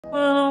When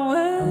I'm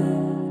with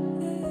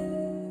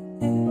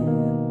you,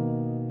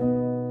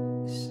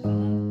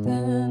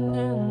 something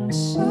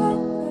inside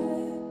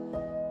me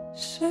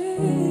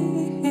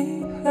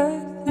see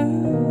her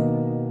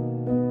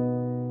through.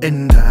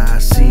 And I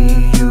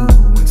see you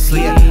in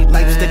sleep.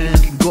 Life steady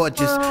looking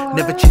gorgeous,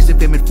 never chasing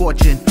fame and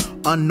fortune.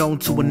 Unknown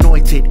to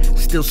anointed,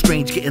 still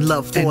strange getting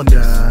love for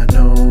this. I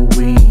know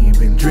we've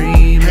been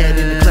dreaming. Head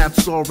in the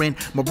clouds soaring,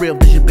 my real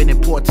vision been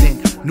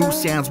important. New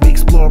sounds we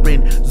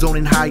exploring,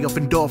 zoning high off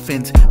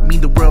endorphins. Mean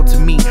the world to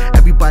me,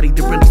 everybody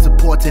they're really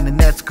supporting, and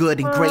that's good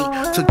and great.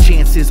 Took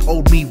chances,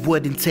 old me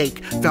wouldn't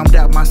take. Found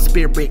out my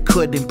spirit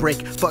couldn't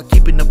break. Fuck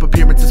keeping up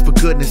appearances for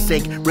goodness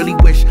sake. Really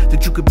wish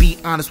that you could be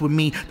honest with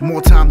me. The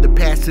more time that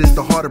passes,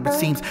 the harder it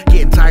seems.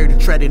 Getting tired of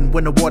treading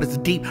when the waters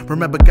are deep.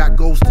 Remember, got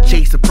goals to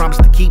chase, a promise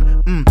to keep.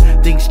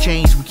 Things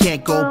change, we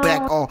can't go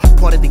back. All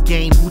part of the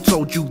game, who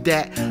told you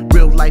that?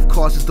 Real life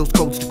causes those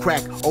codes to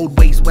crack. Old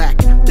ways whack,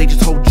 they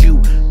just hold you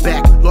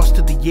back. Lost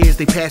to the years,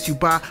 they pass you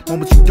by.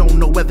 Moments you don't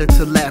know whether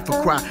to laugh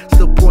or cry.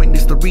 Still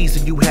pointless, the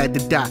reason you had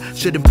to die.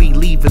 Shouldn't be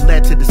leaving,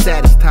 led to the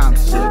saddest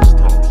times.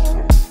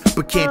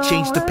 But can't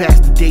change the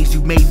past, the days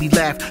you made me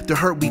laugh. The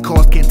hurt we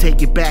caused, can't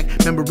take it back.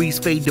 Memories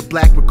fade to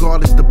black,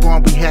 regardless the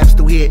bond we have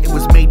still here. It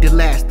was made to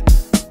last.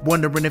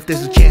 Wondering if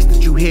there's a chance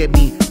that you hear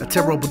me. A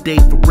terrible day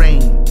for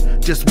rain,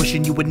 just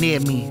wishing you were near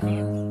me.